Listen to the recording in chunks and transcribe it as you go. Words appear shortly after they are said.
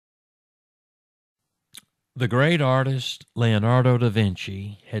The great artist Leonardo da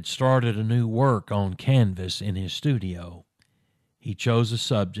Vinci had started a new work on canvas in his studio. He chose a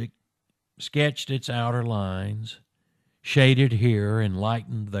subject, sketched its outer lines, shaded here and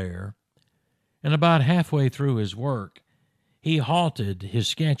lightened there, and about halfway through his work, he halted his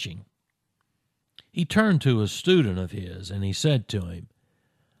sketching. He turned to a student of his and he said to him,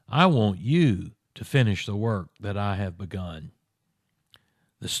 "I want you to finish the work that I have begun."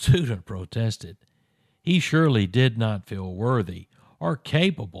 The student protested. He surely did not feel worthy or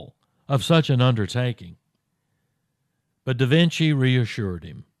capable of such an undertaking. But Da Vinci reassured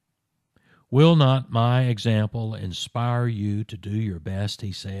him. "Will not my example inspire you to do your best?"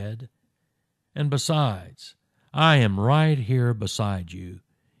 he said. "And besides, I am right here beside you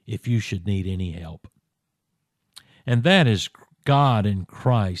if you should need any help." And that is God in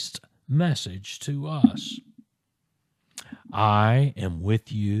Christ's message to us. "I am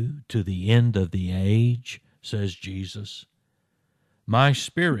with you to the end of the age," says Jesus. "My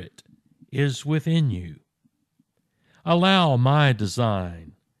Spirit is within you. Allow my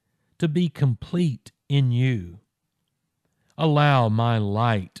design to be complete in you. Allow my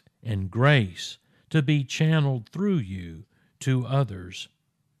light and grace to be channeled through you to others.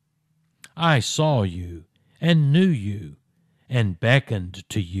 I saw you and knew you and beckoned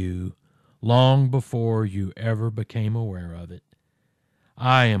to you long before you ever became aware of it.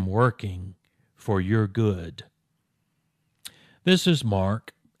 I am working for your good." This is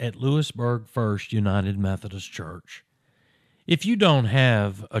Mark at Lewisburg First United Methodist Church. If you don't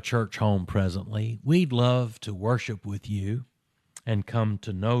have a church home presently, we'd love to worship with you and come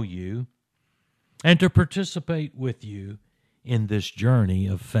to know you and to participate with you in this journey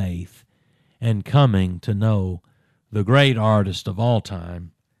of faith and coming to know the great artist of all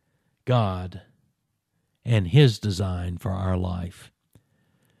time, God, and His design for our life.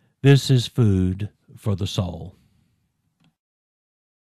 This is food for the soul.